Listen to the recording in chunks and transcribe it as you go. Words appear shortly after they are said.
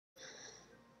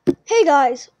Hey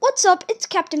guys, what's up? It's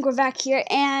Captain Gravak here,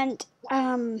 and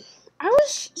I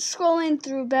was scrolling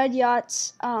through Bad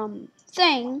Yacht's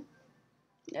thing,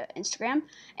 Instagram,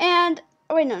 and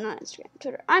oh wait, no, not Instagram,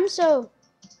 Twitter. I'm so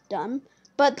dumb,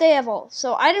 but they have all,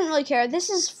 so I didn't really care. This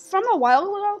is from a while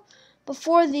ago,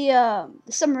 before the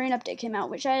submarine update came out,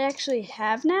 which I actually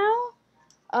have now.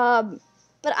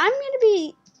 But I'm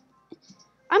gonna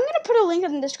put a link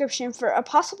in the description for a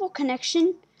possible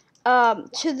connection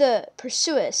to the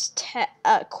Perseus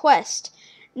quest.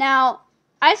 Now,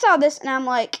 I saw this and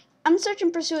I'm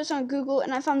searching Perseus on Google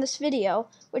and I found this video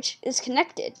which is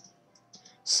connected.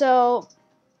 So,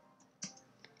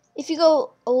 if you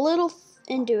go a little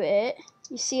into it,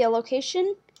 you see a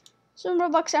location. So in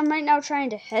Roblox, I'm right now trying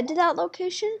to head to that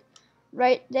location.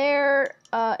 Right there,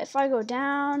 if I go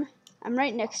down, I'm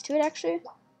right next to it actually.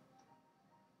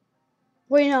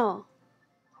 Wait, no.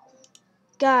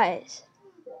 Guys.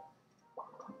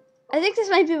 I think this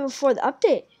might be before the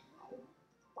update.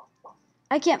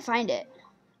 I can't find it.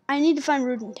 I need to find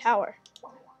Rudin Tower.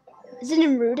 Is it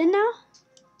in Rudin now?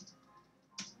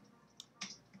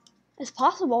 It's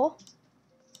possible.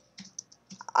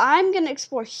 I'm gonna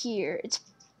explore here. It's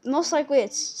most likely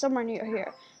it's somewhere near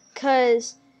here,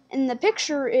 cause in the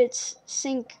picture it's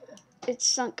sunk.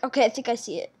 Okay, I think I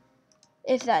see it.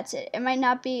 If that's it, it might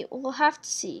not be. We'll have to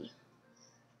see.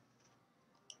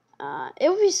 It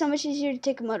would be so much easier to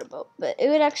take a motorboat, but it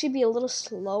would actually be a little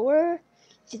slower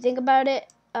if you think about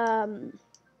it. Yeah,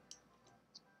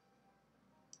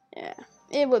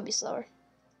 it would be slower.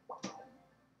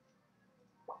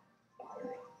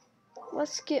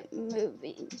 Let's get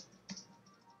moving.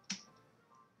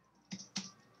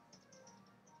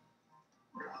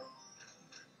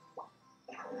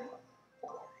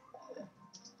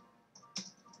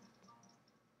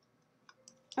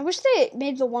 I wish they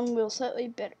made the one wheel slightly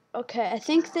better. Okay, I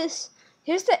think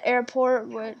here's the airport,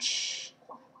 which,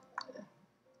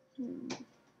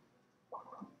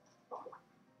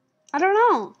 I don't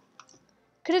know.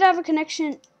 Could it have a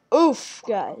connection? Oof,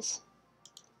 guys.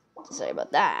 Sorry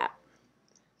about that.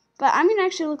 But I'm gonna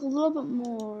actually look a little bit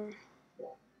more.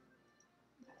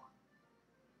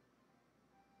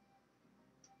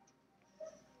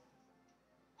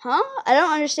 Huh? I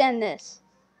don't understand this.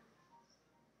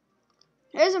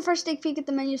 Here's a first sneak peek at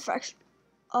the menus for action.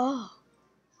 Oh.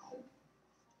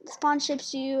 The spawn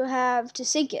ships you have to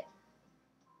sink it.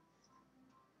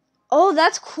 Oh,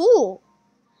 that's cool.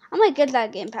 I might get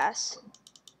that Game Pass.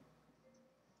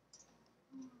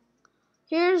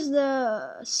 Here's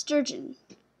the sturgeon.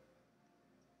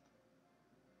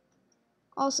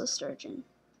 Also sturgeon.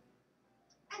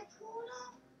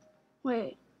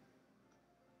 Wait.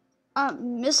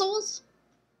 Missiles?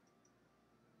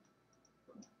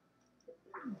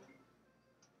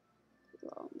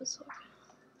 Well, missile.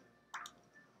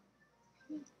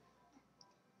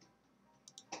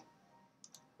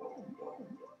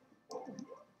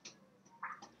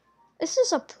 This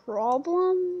is a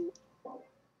problem.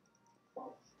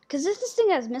 Because if this thing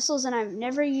has missiles and I've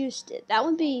never used it, that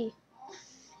would be,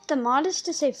 the mod is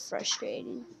to say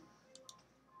frustrating.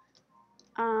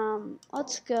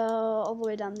 Let's go all the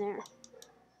way down there.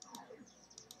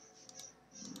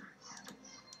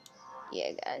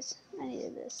 Yeah, guys, I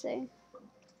needed this thing.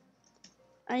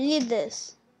 I need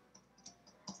this.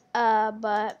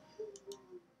 But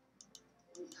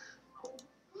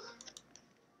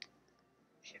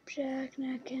Shipjack,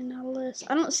 Neck, and Nautilus.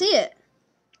 I don't see it.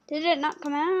 Did it not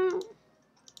come out?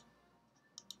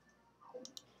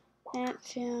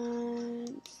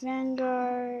 Amphion,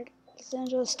 Vanguard, Los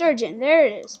Angeles, Sturgeon. There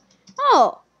it is.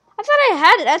 Oh, I thought I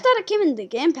had it. I thought it came in the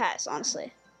Game Pass,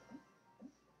 honestly.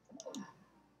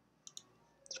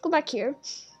 Let's go back here.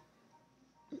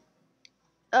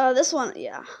 This one,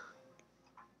 yeah.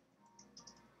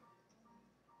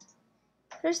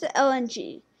 There's the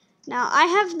LNG. Now, I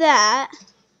have that.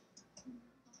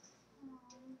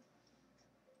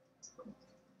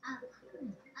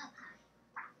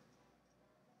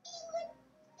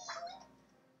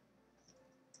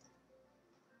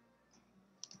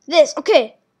 This,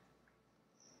 okay.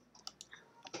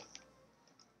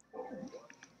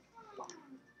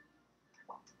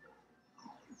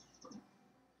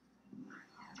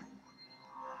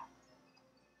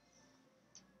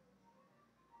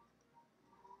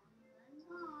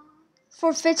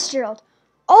 For Fitzgerald.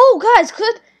 Oh, guys,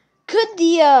 could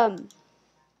the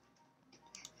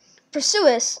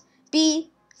Perseus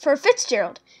be for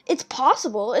Fitzgerald? It's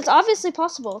possible. It's obviously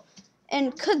possible.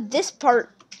 And could this,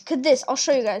 I'll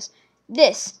show you guys.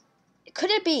 This,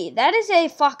 could it be? That is a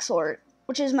Foxhort,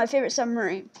 which is my favorite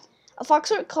submarine. A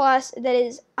Foxhort class that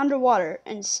is underwater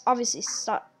and obviously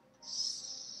sunk.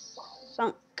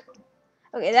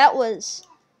 Okay, that was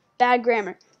bad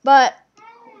grammar. But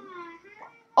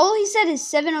all he said is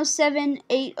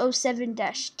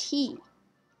 707-807-T.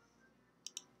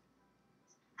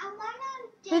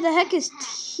 Who the heck is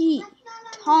T?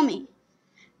 Tommy.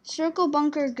 Circle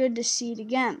bunker, good to see it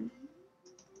again.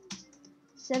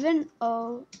 70.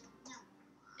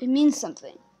 It means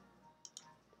something.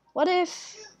 What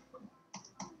if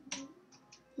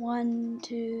 1,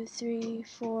 2, 3,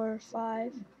 4,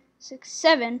 5, 6,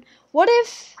 7? What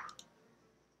if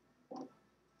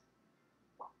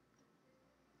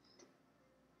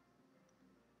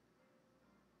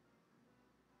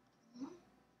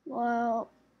well,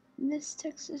 this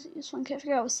text is useful. I can't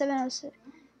figure out what 706.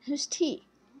 Who's T?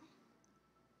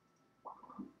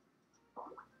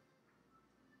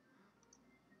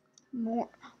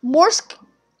 Morse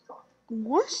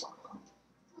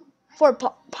for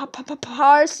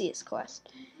Perseus quest.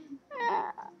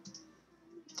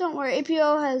 Don't worry,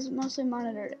 APO has mostly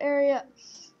monitored area.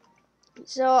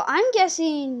 So I'm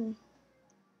guessing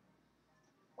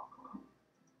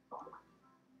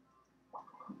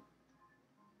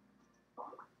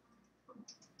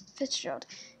Fitzgerald.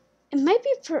 It might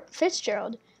be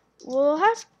Fitzgerald. We'll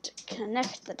have to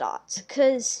connect the dots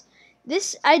because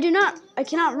this I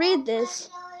cannot read this.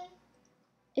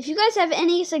 If you guys have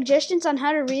any suggestions on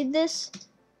how to read this,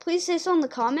 please say so in the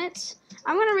comments.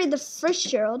 I'm going to read the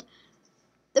Fitzgerald.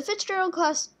 The Fitzgerald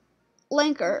class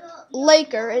Laker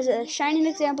is a shining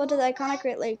example to the iconic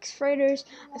Great Lakes freighters.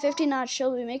 A 50 knots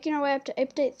she'll be making her way up to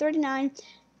update 39,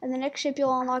 and the next ship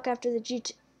you'll unlock after the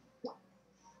G2.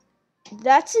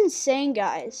 That's insane,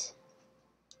 guys.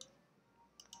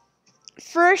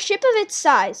 For a ship of its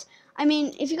size, I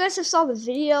mean, if you guys have saw the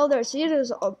video, there's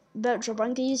videos about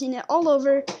Jabunka using it all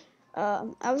over.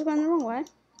 I was going the wrong way.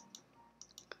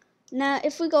 Now,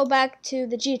 if we go back to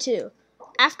the G2,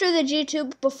 after the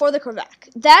G2, before the Corvette,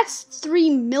 that's 3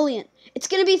 million. It's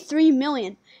going to be 3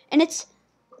 million. And it's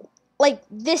like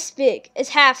this big. It's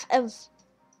half of...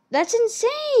 That's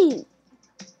insane.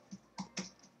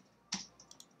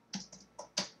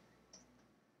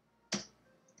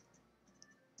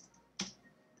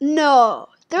 No,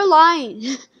 they're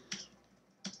lying.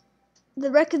 The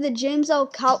wreck of the James L.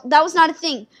 That was not a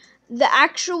thing. The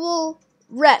actual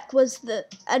wreck was the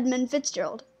Edmund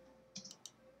Fitzgerald.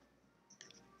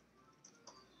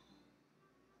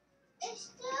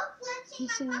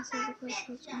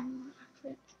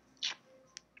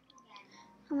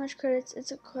 How much credits?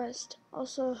 It's a quest.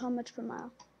 Also, how much per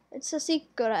mile? It's a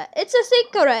secret. It's a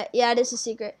secret. Yeah, it is a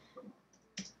secret.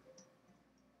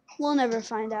 We'll never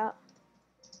find out.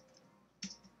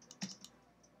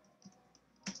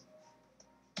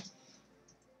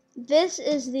 This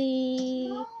is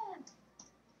the...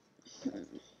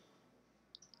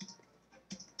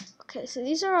 Okay, so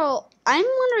these are all... I'm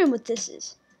wondering what this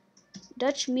is.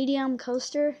 Dutch medium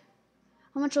coaster.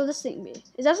 How much will this thing be?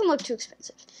 It doesn't look too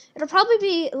expensive. It'll probably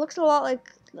be... It looks a lot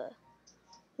like the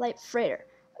light freighter.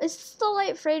 It's the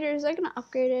light freighter. Is I going to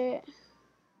upgrade it?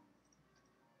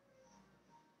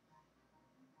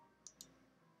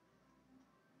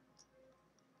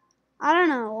 I don't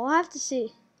know. We'll have to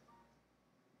see.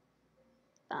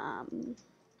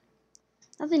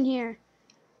 Nothing here.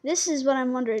 This is what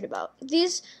I'm wondering about.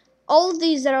 All of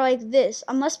these that are like this,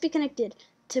 I must be connected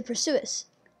to Perseus.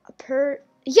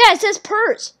 Yeah, it says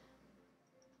Pers.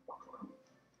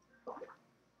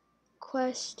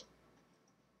 Quest.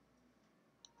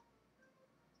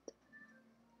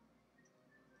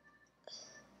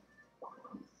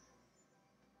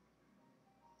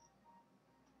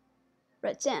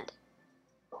 Red sand.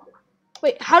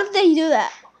 Wait, how did they do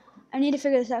that? I need to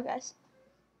figure this out, guys.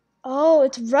 Oh,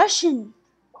 it's Russian.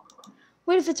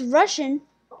 Wait, if it's Russian...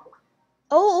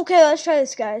 Oh, okay, let's try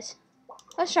this, guys.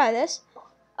 Let's try this.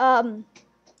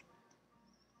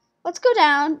 Let's go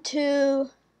down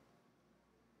to...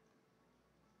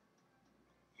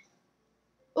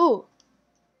 Ooh.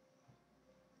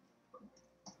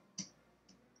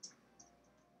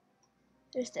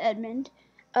 There's the Edmund.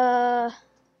 Here's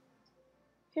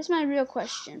my real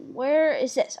question. Where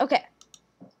is this? Okay.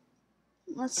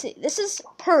 Let's see. This is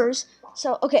Pers.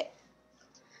 So, okay.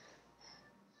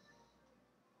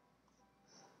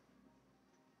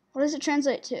 What does it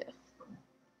translate to?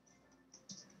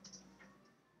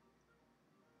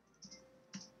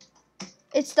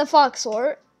 It's the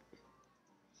foxhort.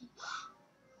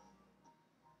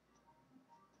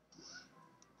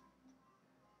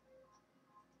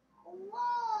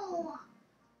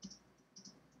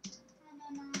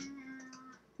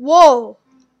 Whoa!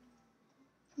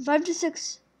 5 to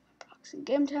 6 approximate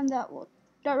game time that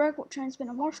wreck will transmit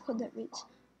a Morse code that reads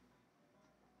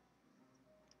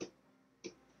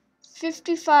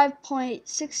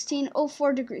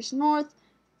 55.1604 degrees north,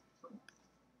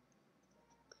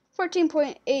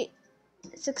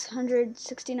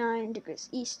 14.8669 degrees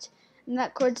east, and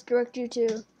that coordinates direct you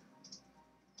to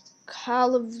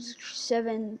Cal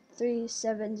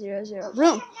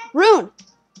 73700. Rune!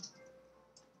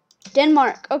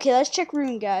 Denmark. Okay, let's check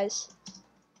Rune, guys.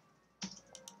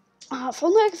 If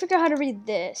only I could figure out how to read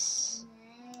this.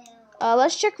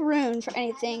 Let's check Rune for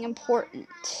anything important.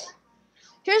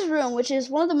 Here's Rune, which is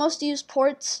one of the most used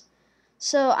ports.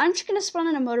 So I'm just gonna spawn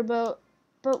in a motorboat.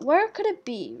 But where could it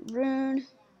be? Rune.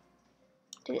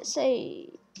 Did it say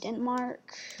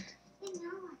Denmark?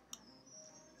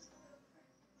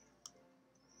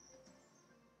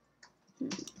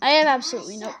 I have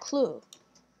absolutely no clue.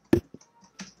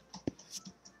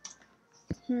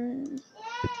 2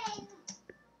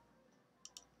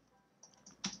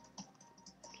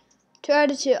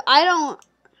 out of 2. I don't.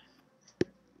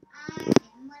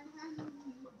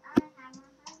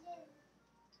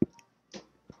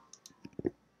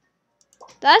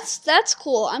 That's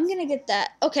cool. I'm gonna get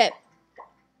that. Okay.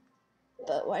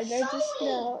 But why did I just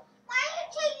know? Why are you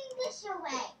taking this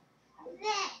away?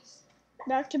 This.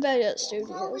 Back to Perseus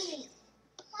Studios. Why are you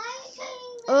taking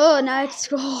this? Oh, now I have to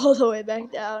scroll all the way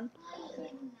back down.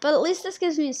 But at least this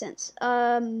gives me a sense.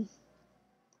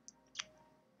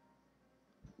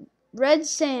 Red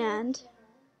sand.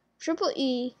 Triple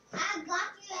E. I got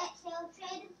you at so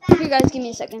trade it back. Here, guys, give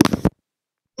me a second.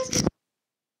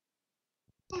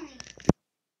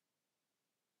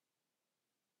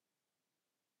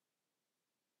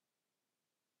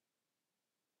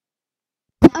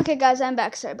 Okay, guys, I'm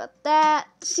back. Sorry about that.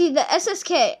 See, the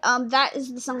SSK, that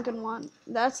is the sunken one.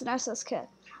 That's an SSK.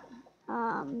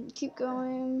 Keep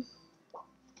going.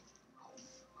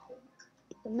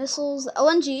 The missiles, the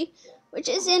LNG, which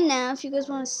is in now if you guys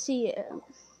want to see it.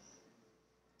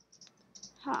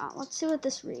 Let's see what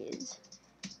this reads.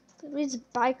 It reads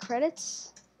buy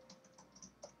credits.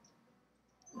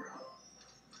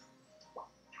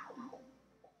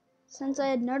 Since I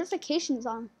had notifications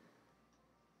on.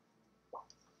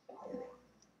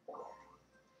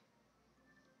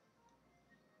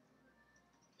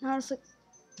 Now it's like,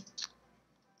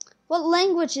 what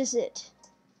language is it?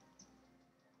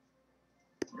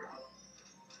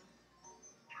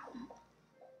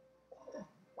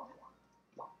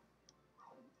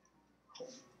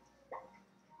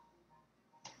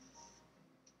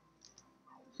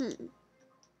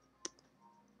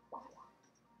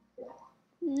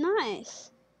 Nice.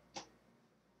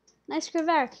 Nice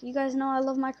Kravac. You guys know I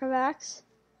love my Kravacs.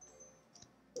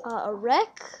 A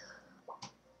wreck.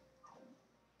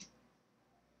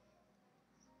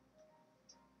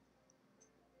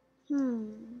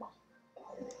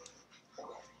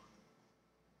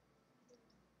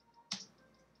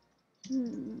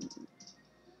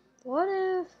 What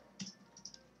if...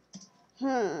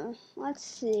 Let's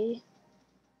see.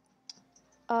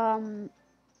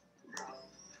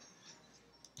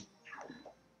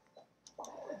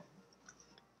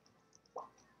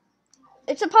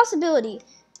 It's a possibility.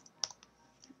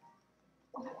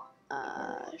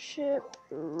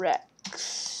 Shipwrecks.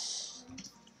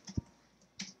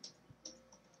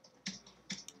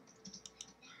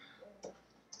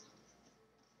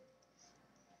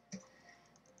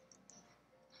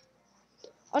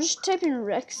 I'll just type in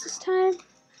Rex this time.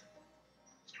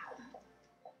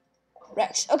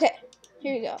 Rex. Okay,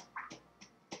 here you go.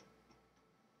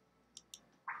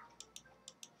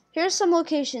 Here's some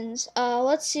locations.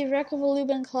 Let's see. Wreck of a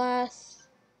Lubin class.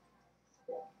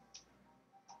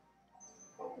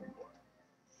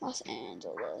 Los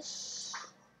Angeles.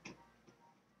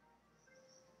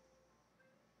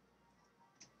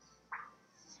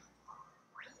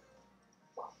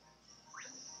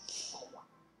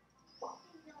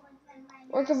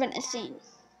 Work of an scene.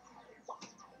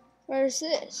 Where is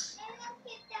this?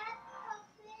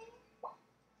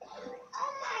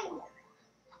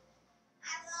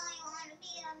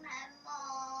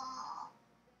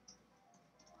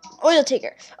 Oil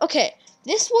taker. Okay,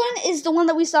 this one is the one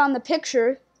that we saw in the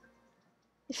picture.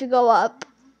 If you go up,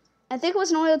 I think it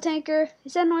was an oil tanker.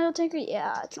 Is that an oil tanker?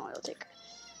 Yeah, it's an oil tanker.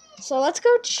 So let's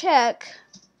go check.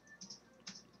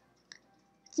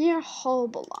 It's near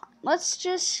Hobalon. Let's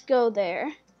just go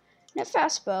there. In a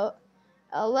fast boat.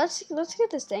 Let's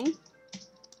get this thing.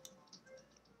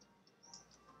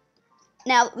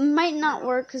 Now it might not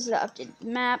work because of the updated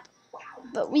map,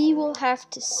 but we will have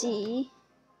to see.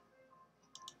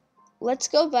 Let's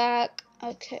go back.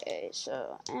 Okay,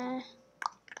 so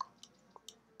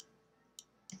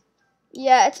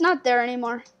yeah, it's not there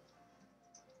anymore.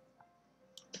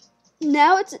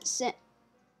 Now it's at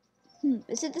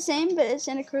is it the same, but it's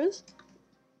Santa Cruz?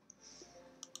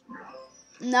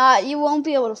 Nah, you won't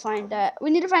be able to find that.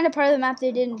 We need to find a part of the map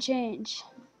they didn't change.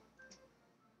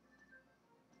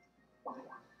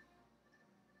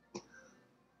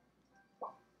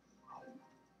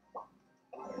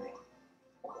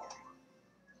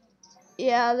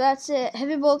 Yeah, that's it.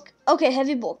 Heavy bulk. Okay,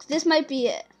 heavy bulk. This might be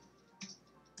it.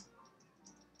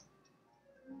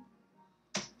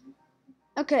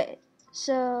 Okay,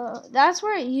 so that's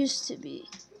where it used to be.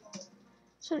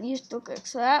 So it used to look like.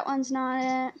 So that one's not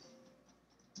it.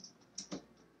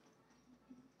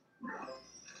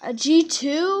 A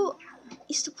G2?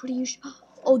 Used to produce.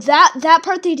 Oh, that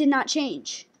part they did not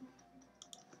change.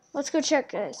 Let's go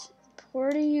check, guys.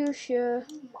 Portiutia,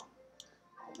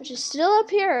 which is still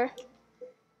up here.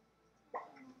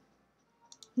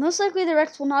 Most likely the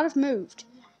wrecks will not have moved.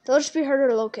 They'll just be harder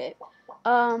to locate.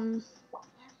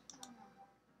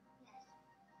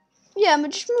 Yeah,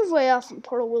 but just move way off from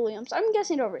Portal Williams. I'm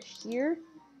guessing over here.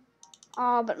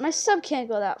 But my sub can't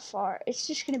go that far. It's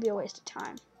just gonna be a waste of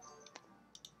time.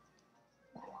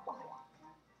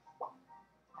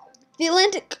 The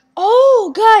Atlantic.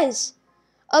 Oh, guys!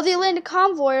 Oh, the Atlantic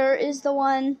Convoyer is the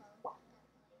one.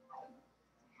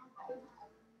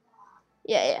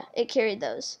 Yeah, it carried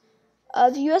those.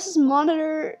 The USS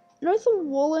Monitor, north of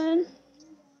Woolen.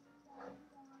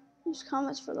 Use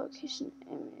comments for location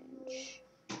image.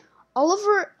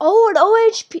 Oliver. Oh, an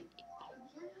OHP.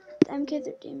 The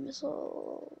MK-13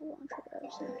 missile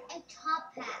launcher. A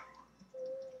top hat.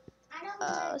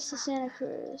 It's the Santa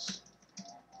Cruz.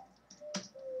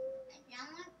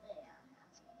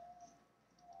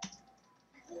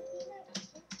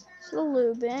 It's the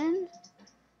Lubin.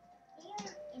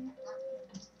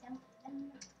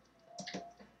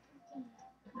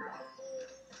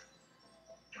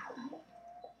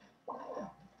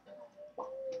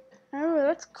 Oh,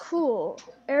 that's cool.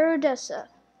 Aerodessa.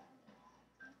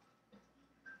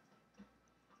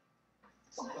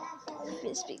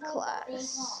 Bisbee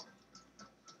class.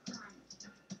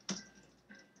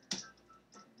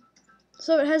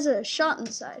 So it has a shot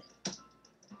inside.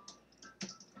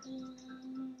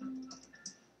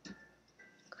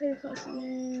 Clear caution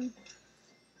name.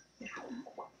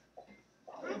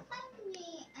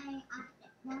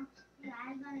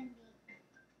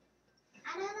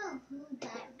 I don't know who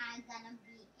that I'm gonna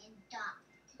be in dock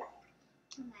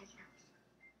to my house.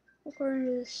 According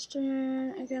to the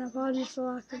stand, again, apologies for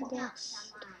lack of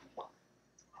box.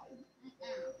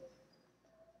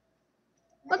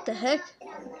 What the heck?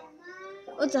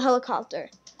 Oh, it's a helicopter.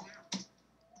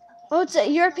 Oh, it's a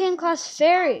European class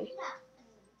ferry.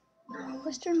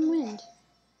 Western Wind.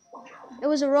 It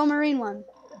was a Royal Marine one.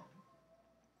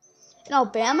 In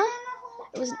Alabama,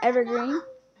 it was an Evergreen.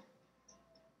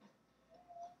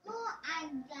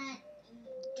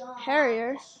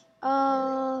 Harrier.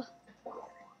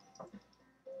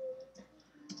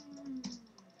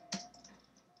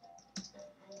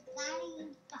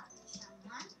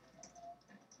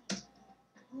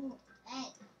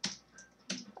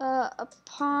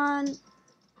 Upon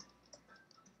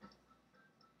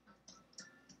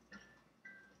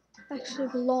actually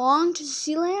belong to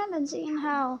Sealand, and seeing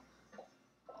how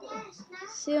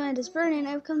Sealand is burning,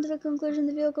 I've come to the conclusion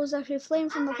the vehicle is actually flame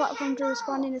from the platform to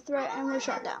responding to threat and was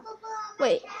shot down.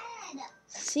 Wait,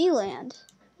 Sealand?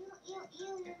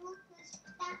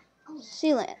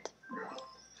 Sealand.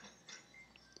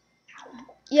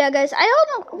 Yeah, guys,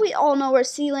 we all know where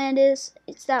Sealand is.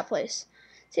 It's that place.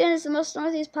 Sealand is the most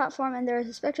northeast platform, and there is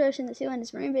a speculation that Sealand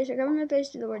is marine base or government base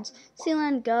due to the words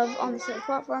Sealand Gov on the same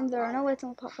platform. There are no lights on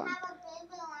the platform.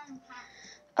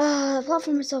 The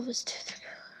platform itself is 2 3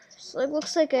 so it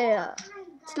looks like a.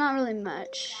 It's not really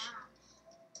much.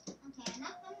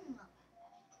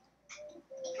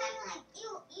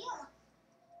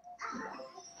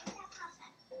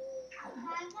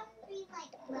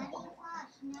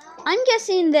 I'm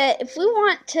guessing that if we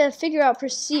want to figure out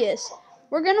Perseus,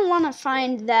 we're going to want to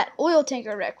find that oil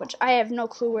tanker wreck, which I have no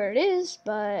clue where it is,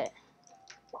 but...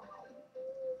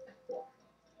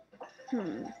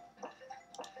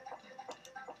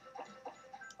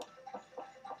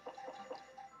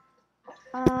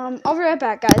 I'll be right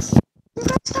back, guys.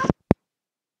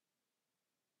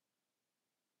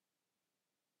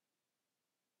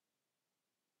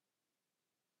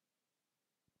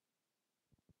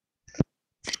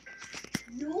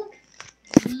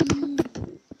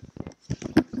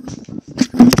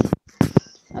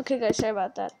 Okay, guys, sorry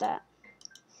about that.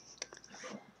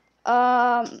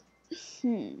 I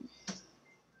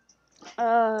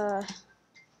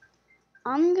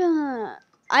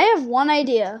have one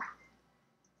idea.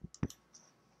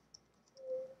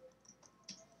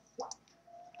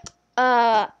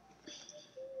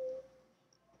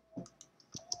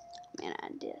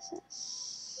 Man,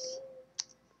 DSS.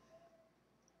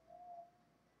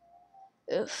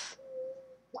 Oof.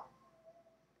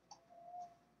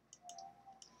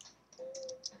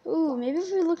 Ooh, maybe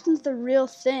if we looked into the real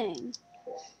thing,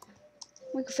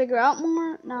 we could figure out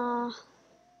more. Nah.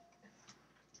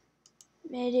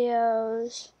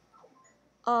 Videos.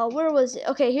 Where was it?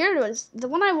 Okay, here it was. The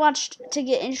one I watched to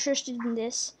get interested in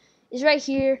this is right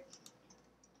here.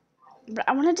 But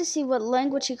I wanted to see what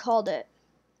language he called it.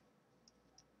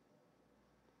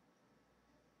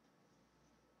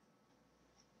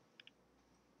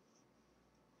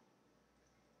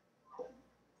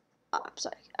 Oh, I'm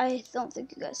sorry. I don't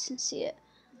think you guys can see it.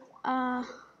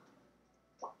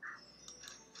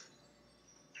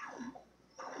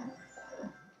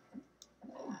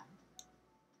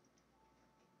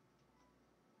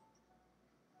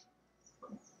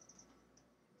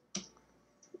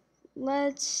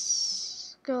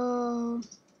 Let's go.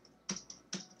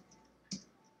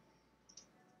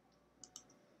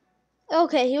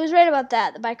 Okay, he was right about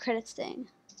that, the buy credits thing.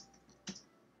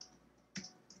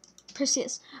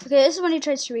 Perseus. Okay, this is when he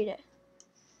tries to read it.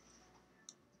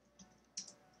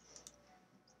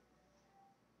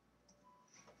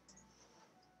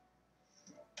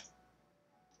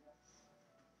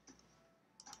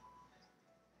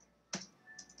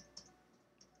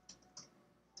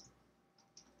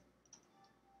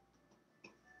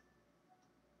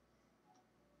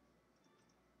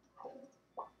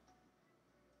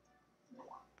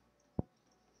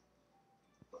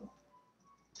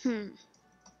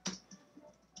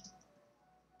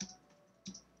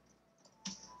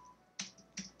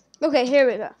 Okay, here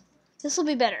we go. This will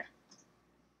be better.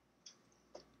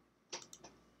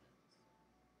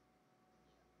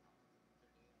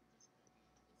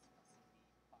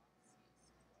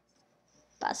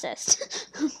 Processed.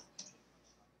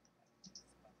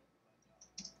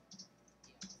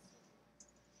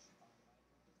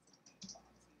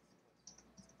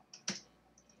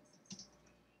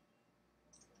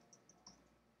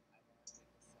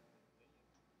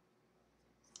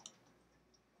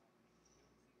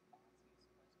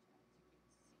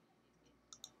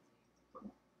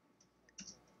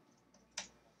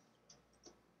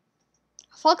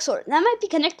 Foxhort. That might be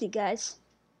connected, guys.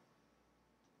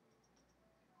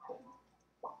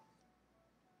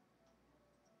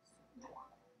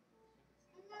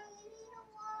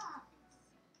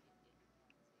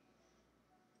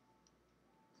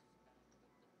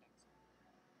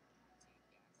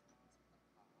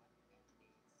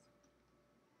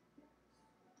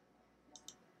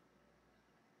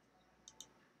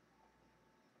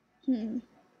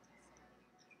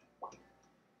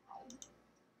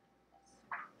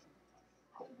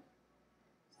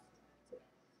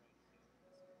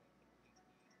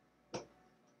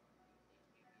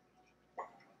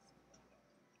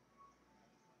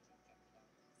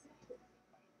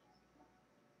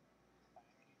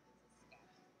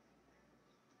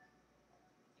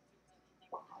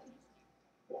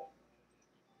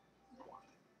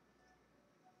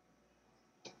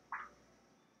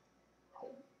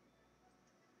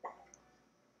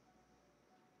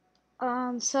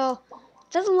 So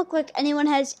it doesn't look like anyone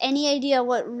has any idea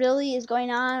what really is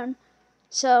going on.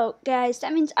 So, guys,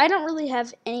 that means I don't really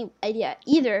have any idea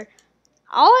either.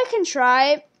 All I can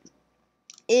try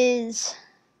is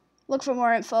look for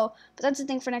more info, but that's the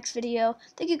thing for next video.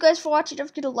 Thank you guys for watching. Don't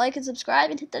forget to like and subscribe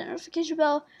and hit that notification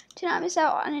bell to not miss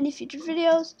out on any future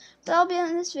videos. But I'll be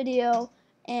in this video,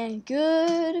 and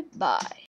goodbye.